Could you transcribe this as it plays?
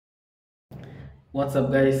What's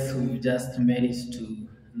up, guys? We've just made it to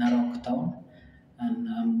Narok town, and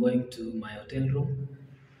I'm going to my hotel room.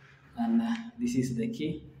 And this is the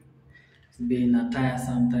key. It's been a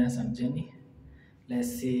tiresome journey.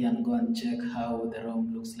 Let's see and go and check how the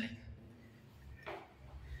room looks like.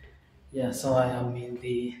 Yeah, so I am in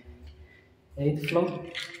the eighth floor,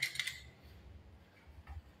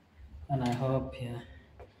 and I hope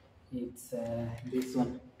it's this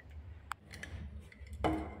one.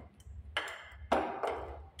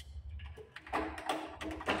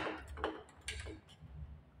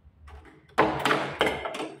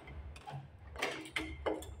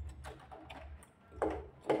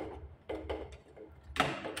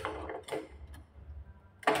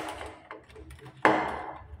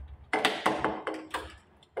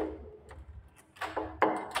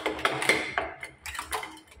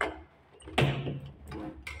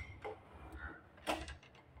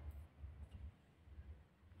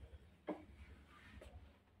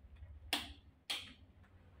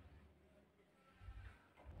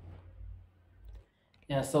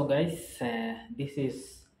 Yeah, so guys, this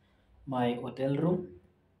is my hotel room,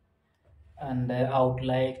 and I would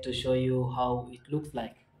like to show you how it looks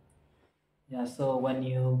like. Yeah, so when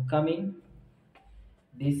you come in,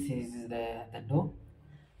 this is the door,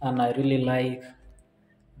 and I really like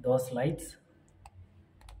those lights.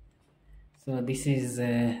 So this is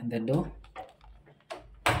the door,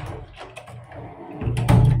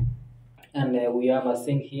 and we have a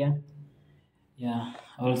sink here. Yeah,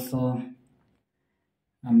 also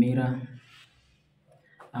a mirror.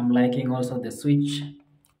 I'm liking also the switch.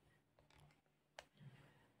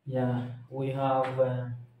 Yeah, we have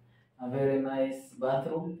a very nice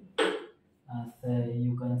bathroom, as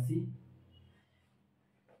you can see.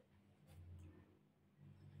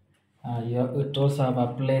 It also have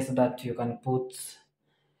a place that you can put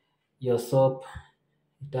your soap.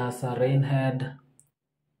 It has a rain head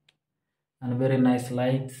and very nice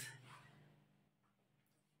lights.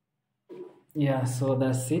 Yeah, so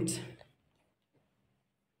that's it.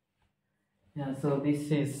 Yeah, so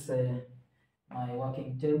this is my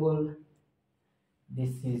working table.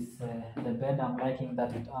 This is the bed. I'm liking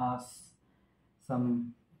that it has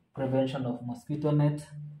some prevention of mosquito net.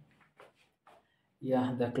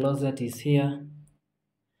 Yeah, the closet is here.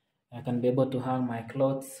 I can be able to hang my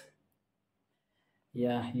clothes.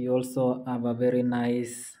 Yeah, you also have a very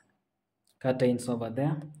nice curtains over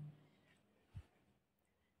there,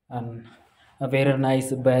 and a very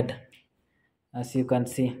nice bed, as you can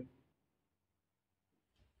see.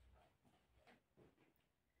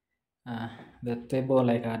 The table,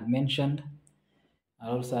 like I had mentioned, I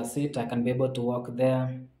also sit. I can be able to walk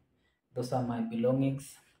there. Those are my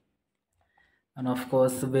belongings, and of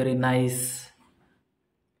course, very nice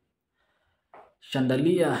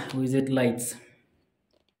chandelier with it lights.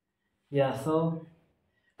 Yeah, so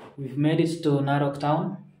we've made it to Narok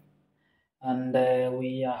town, and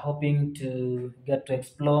we are hoping to get to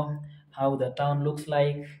explore how the town looks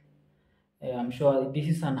like. I'm sure this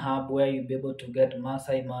is an hub where you'll be able to get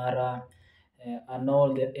Maasai Mara and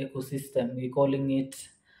all the ecosystem. We're calling it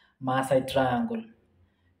Maasai Triangle.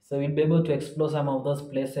 So we'll be able to explore some of those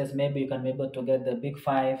places. Maybe you can be able to get the big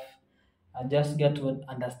five and just get to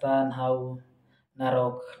understand how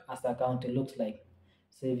Narok as a county looks like.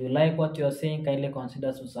 So if you like what you're seeing, kindly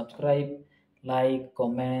consider to subscribe, like,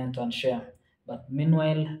 comment, and share. But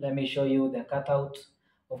meanwhile, let me show you the cutout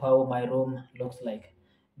of how my room looks like.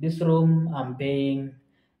 This room I'm paying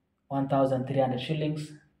 1,300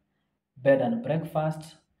 shillings, bed and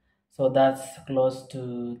breakfast. So that's close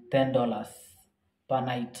to $10 per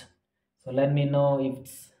night. So let me know if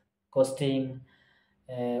it's costing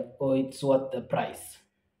or it's worth the price.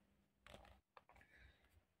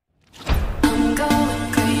 I'm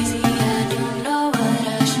going crazy, I don't know what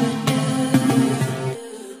I should do.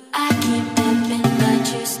 I keep dipping,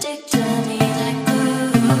 but you stick to me like glue.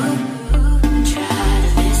 Try to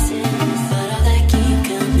listen, but all that keep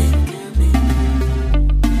coming.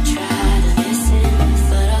 Try to listen,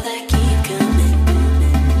 but all that keep coming.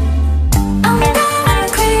 I'm going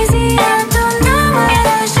crazy, I don't know what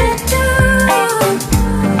I should do.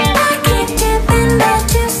 I keep dipping, but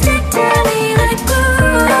you stick to me like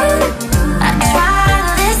glue. I try to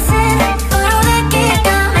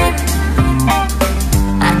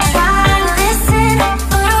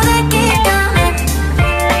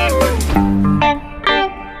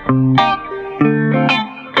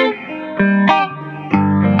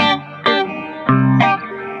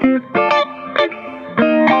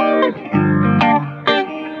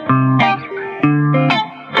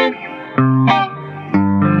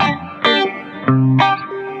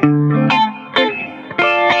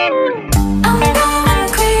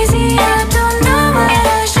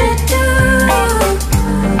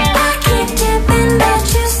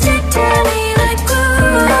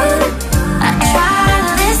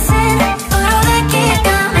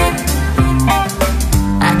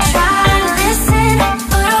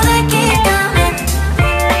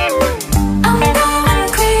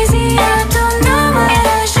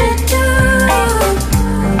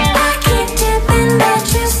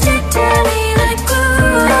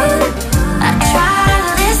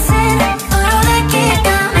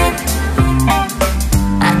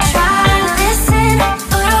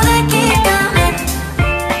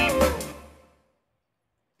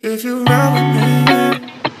If you ride with me,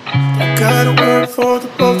 don't gotta work for the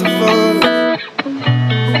both of us.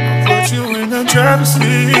 I'll put you in the driver's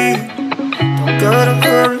seat. Don't gotta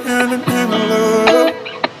hurry in the love.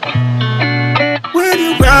 When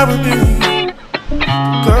you ride with me,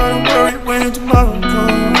 don't gotta worry when tomorrow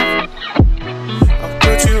comes. I'll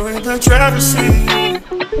put you in the driver's seat.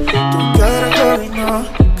 Don't gotta hurry now,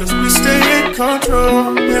 cause we stay in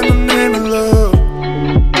control in the name of love.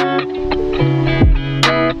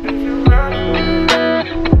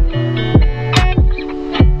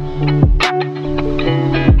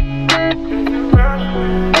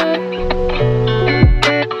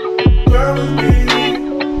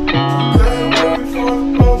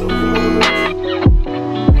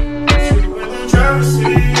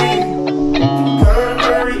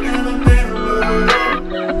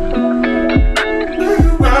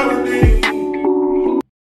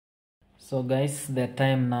 So guys, the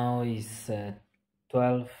time now is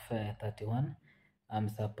 12:31. I'm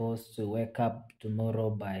supposed to wake up tomorrow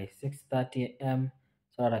by 6:30 a.m.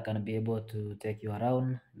 so that I can be able to take you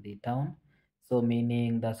around the town. So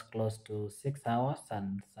meaning that's close to 6 hours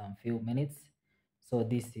and some few minutes. So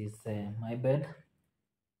this is my bed,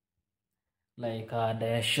 like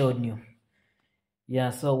I showed you.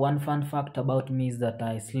 Yeah, so one fun fact about me is that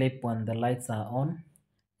I sleep when the lights are on,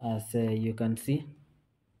 as you can see.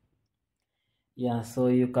 Yeah, so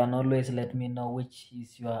you can always let me know which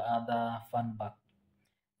is your other fun fact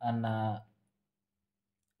and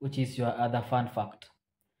which is your other fun fact.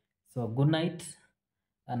 So good night,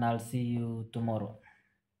 and I'll see you tomorrow.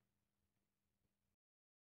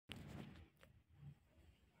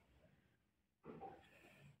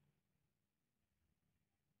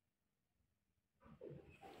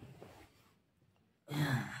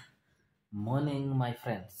 Morning, my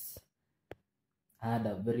friends. I had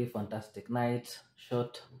a very fantastic night,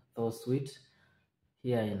 short though sweet,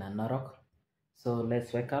 here in Narok. So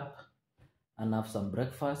let's wake up and have some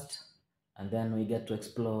breakfast, and then we get to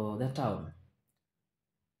explore the town.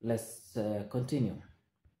 Let's continue.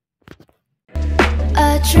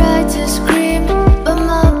 I tried to scream, but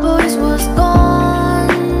my voice was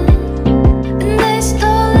gone. And they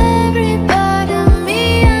stole every part of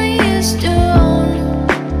me I used to own.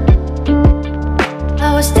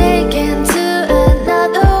 I was staying